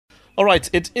All right,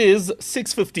 it is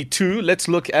 6:52. Let's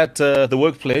look at the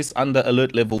workplace under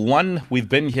alert level 1. We've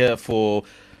been here for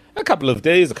a couple of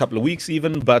days, a couple of weeks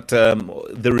even, but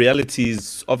the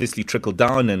realities obviously trickle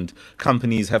down and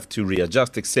companies have to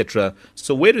readjust, etc.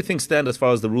 So where do things stand as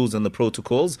far as the rules and the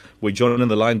protocols? We're joined on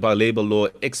the line by labor law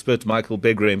expert Michael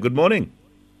Begraim. Good morning.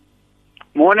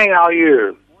 Morning, how are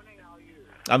you?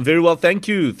 I'm very well, thank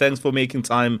you. Thanks for making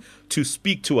time to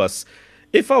speak to us.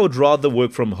 If I would rather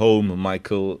work from home,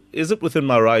 Michael, is it within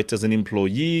my right as an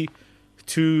employee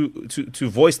to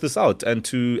voice this out and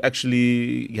to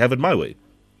actually have it my way?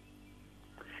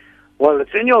 Well,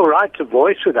 it's in your right to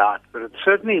voice it out, but it's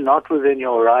certainly not within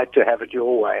your right to have it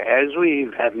your way. As we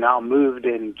have now moved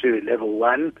into level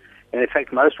 1, and in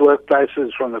fact most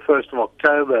workplaces from the 1st of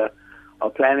October are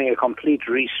planning a complete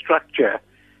restructure,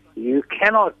 you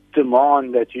cannot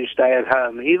demand that you stay at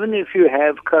home, even if you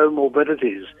have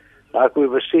comorbidities, like we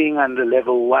were seeing under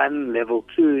level 1, level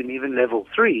 2, and even level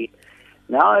 3.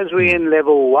 Now as we're in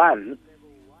level 1,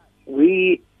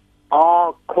 we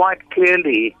are quite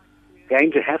clearly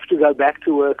going to have to go back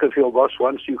to work if your boss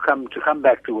wants you to come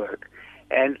back to work.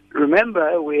 And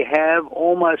remember, we have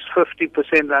almost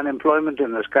 50% unemployment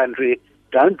in this country.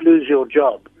 Don't lose your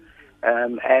job.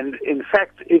 And in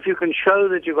fact, if you can show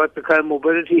that you've got the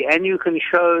comorbidity and you can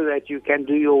show that you can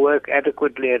do your work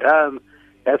adequately at home,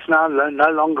 that's now no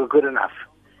longer good enough.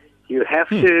 You have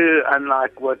to,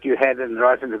 unlike what you had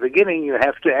right in the beginning, you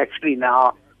have to actually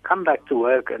now come back to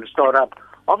work and start up.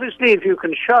 Obviously, if you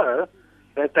can show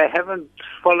that they haven't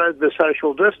followed the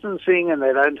social distancing and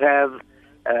they don't have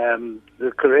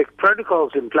the correct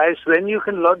protocols in place, then you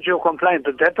can lodge your complaint.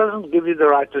 But that doesn't give you the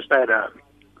right to stay at home.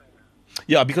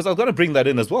 Yeah, because I was going to bring that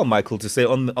in as well, Michael, to say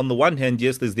on the one hand,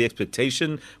 yes, there's the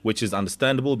expectation, which is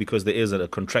understandable because there is a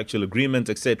contractual agreement,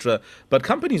 etc. But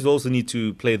companies also need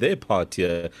to play their part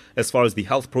here as far as the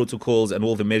health protocols and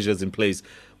all the measures in place.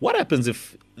 What happens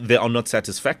if they are not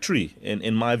satisfactory,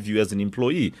 in my view, as an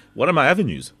employee? What are my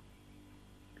avenues?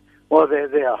 Well,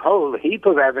 there are a whole heap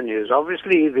of avenues.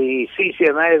 Obviously, the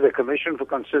CCMA, the Commission for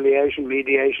Conciliation,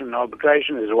 Mediation and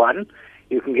Arbitration, is one.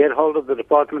 You can get hold of the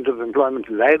Department of Employment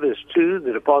and Labour, is 2,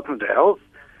 the Department of Health,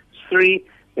 is 3.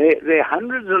 There are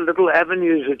hundreds of little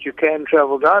avenues that you can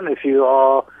travel down. If you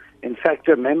are, in fact,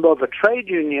 a member of a trade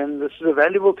union, this is a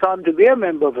valuable time to be a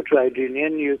member of a trade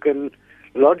union. You can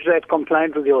lodge that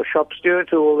complaint with your shop steward,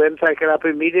 who will then take it up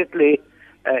immediately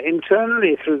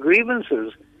internally through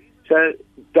grievances. So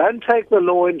don't take the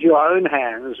law into your own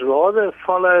hands. Rather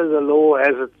follow the law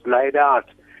as it's laid out.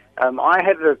 I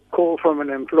had a call from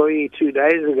an employee 2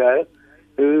 days ago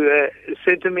who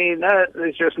said to me, no,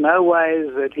 there's just no ways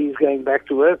that he's going back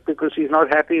to work because he's not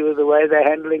happy with the way they're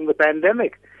handling the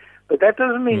pandemic. But that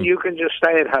doesn't mean you can just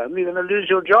stay at home. You're going to lose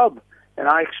your job. And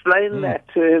I explained that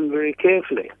to him very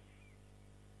carefully.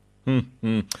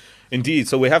 Indeed.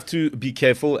 So we have to be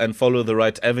careful and follow the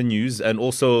right avenues and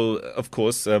also, of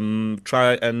course,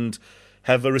 try and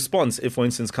have a response if, for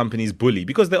instance, companies bully.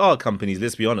 Because there are companies,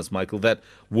 let's be honest, Michael, that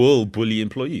will bully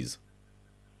employees.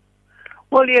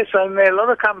 Well, yes, and there are a lot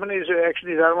of companies who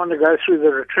actually don't want to go through the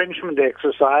retrenchment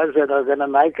exercise that are going to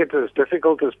make it as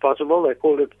difficult as possible. They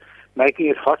call it making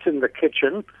it hot in the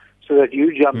kitchen so that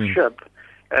you jump ship.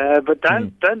 But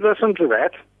don't listen to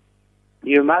that.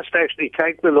 You must actually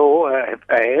take the law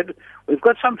ahead. We've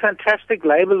got some fantastic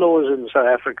labor laws in South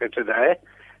Africa today.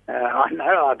 I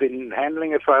know I've been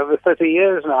handling it for over 30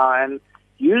 years now, and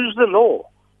use the law.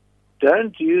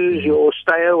 Don't use your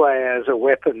stay away as a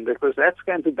weapon because that's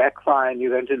going to backfire and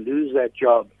you're going to lose that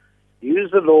job.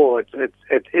 Use the law.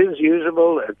 It is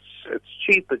usable. It's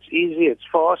cheap. It's easy. It's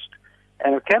fast,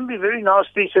 and it can be very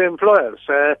nasty to employers.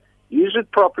 So use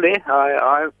it properly.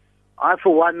 I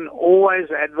for one always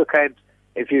advocate,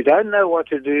 if you don't know what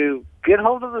to do, get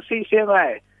hold of the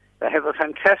CCMA. They have a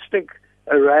fantastic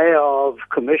array of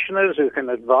commissioners who can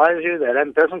advise you.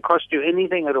 That doesn't cost you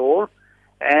anything at all,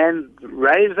 and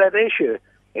raise that issue.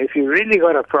 If you really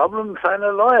got a problem, phone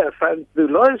a lawyer. The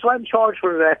lawyers won't charge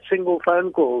for that single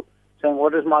phone call saying,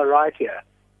 what is my right here?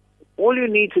 All you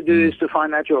need to do is to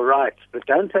find out your rights, but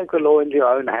don't take the law into your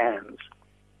own hands.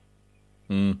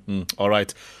 All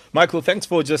right. Michael, thanks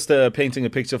for just painting a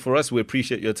picture for us. We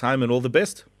appreciate your time and all the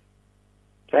best.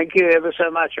 Thank you ever so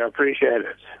much. I appreciate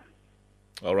it.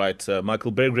 All right,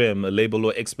 Michael Begraim, a labor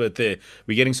law expert there.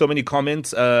 We're getting so many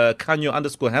comments.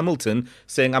 Kanyo_Hamilton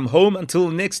saying, I'm home until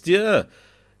next year.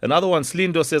 Another one,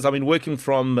 Slindo says, I've been working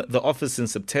from the office in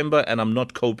September and I'm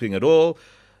not coping at all.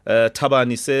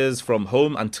 Tabani says, from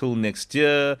home until next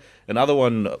year. Another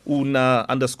one,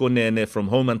 Una_Nene, from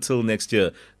home until next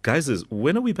year. Guys,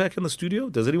 when are we back in the studio?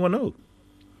 Does anyone know?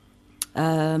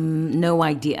 No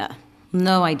idea.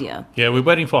 No idea. Yeah, we're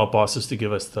waiting for our bosses to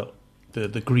give us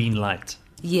the green light.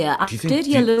 Yeah, I you think- did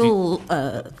do hear you- little,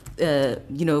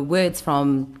 words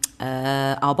from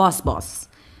our boss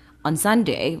on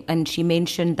Sunday, and she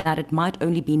mentioned that it might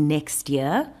only be next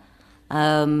year,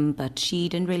 but she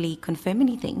didn't really confirm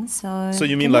anything. So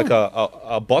you mean don't like know.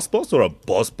 a boss or a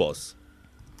boss?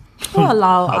 Well,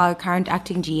 our current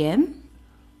acting GM.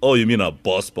 Oh, you mean a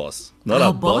boss? Not Our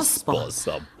a boss. A boss.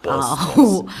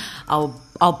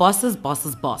 Our boss's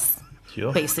boss.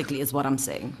 Sure. Basically, is what I'm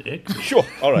saying. Excellent. Sure.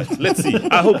 All right. Let's see.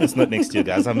 I hope it's not next year,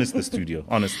 guys. I miss the studio,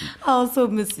 honestly. I also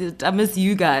miss it. I miss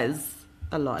you guys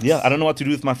a lot. Yeah, I don't know what to do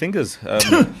with my fingers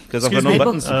because I've got no me?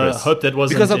 buttons to press. Hope that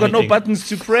wasn't Because I've got no anything. buttons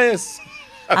to press.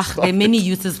 There are many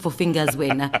uses for fingers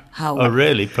when how. Oh,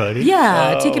 really, Purdy?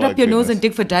 Yeah, Oh, take it my up your nose goodness. and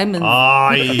dig for diamonds.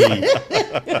 Aye.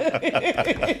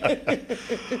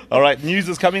 All right. News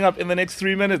is coming up in the next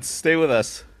 3 minutes. Stay with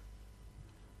us.